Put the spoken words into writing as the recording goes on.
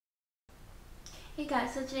Hey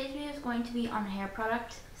guys, so today's video is going to be on a hair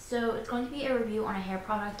product. So it's going to be a review on a hair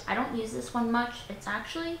product. I don't use this one much. It's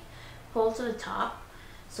actually full to the top.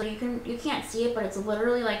 So you can't see it, but it's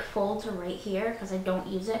literally like full to right here because I don't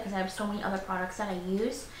use it because I have so many other products that I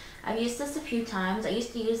use. I've used this a few times. I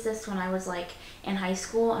used to use this when I was like in high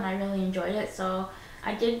school and I really enjoyed it. So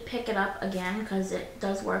I did pick it up again because it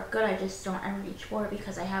does work good. I just don't ever reach for it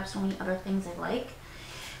because I have so many other things I like.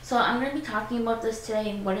 So I'm going to be talking about this today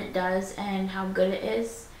and what it does and how good it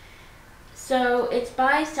is. So it's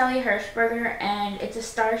by Sally Hershberger and it's a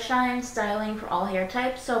Star Shine styling for all hair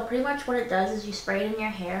types. So pretty much what it does is you spray it in your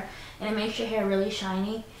hair and it makes your hair really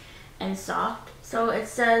shiny and soft. So it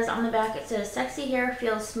says on the back, it says sexy hair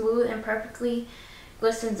feels smooth and perfectly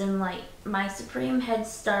glistens in light. My Supreme Head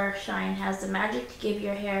Star Shine has the magic to give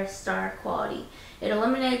your hair star quality. It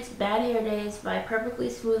eliminates bad hair days by perfectly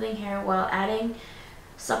smoothing hair while adding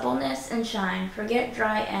suppleness and shine. Forget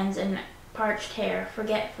dry ends and parched hair.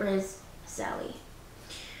 Forget frizz, Sally.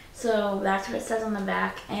 So that's what it says on the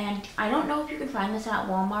back. And I don't know if you can find this at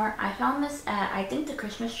Walmart. I found this at, I think, the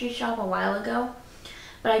Christmas tree shop a while ago.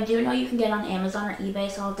 But I do know you can get it on Amazon or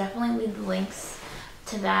eBay. So I'll definitely leave the links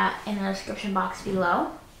to that in the description box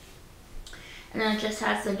below. And then it just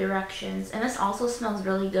has the directions. And this also smells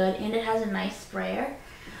really good. And it has a nice sprayer.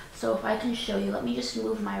 So if I can show you, let me just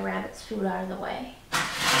move my rabbit's food out of the way.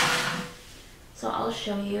 So I'll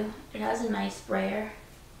show you. It has a nice sprayer.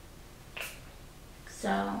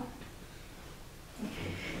 So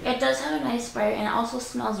it does have a nice sprayer and it also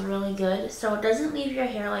smells really good. So it doesn't leave your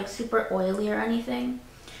hair like super oily or anything.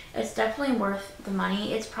 It's definitely worth the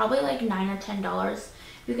money. It's probably like $9 or $10.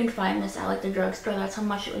 You can find this at like the drugstore. That's how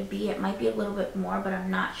much it would be. It might be a little bit more, but I'm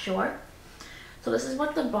not sure. So this is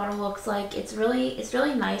what the bottle looks like. It's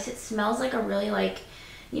really nice. It smells like a really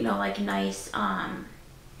nice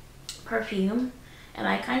perfume. And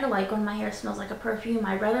I kind of like when my hair smells like a perfume.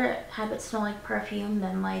 I'd rather have it smell like perfume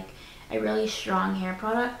than like a really strong hair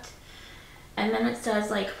product. And then it says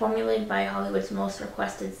like formulated by Hollywood's most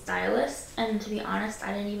requested stylist. And to be honest,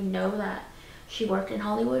 I didn't even know that she worked in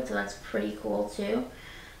Hollywood, so that's pretty cool too.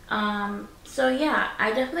 So yeah,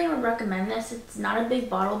 I definitely would recommend this. It's not a big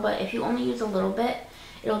bottle, but if you only use a little bit,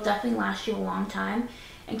 it'll definitely last you a long time.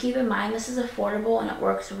 And keep in mind, this is affordable and it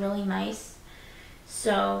works really nice.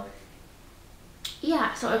 So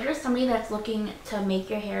yeah, so if you're somebody that's looking to make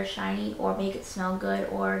your hair shiny or make it smell good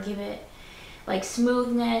or give it like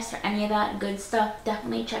smoothness or any of that good stuff,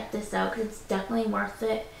 definitely check this out because it's definitely worth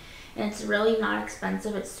it. And it's really not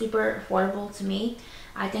expensive. It's super affordable to me.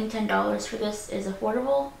 I think $10 for this is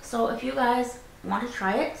affordable. So if you guys want to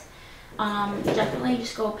try it, definitely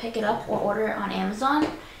just go pick it up or order it on Amazon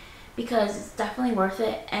because it's definitely worth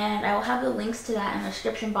it. And I will have the links to that in the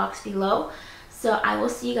description box below. So I will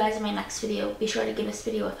see you guys in my next video. Be sure to give this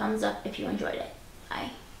video a thumbs up if you enjoyed it. Bye.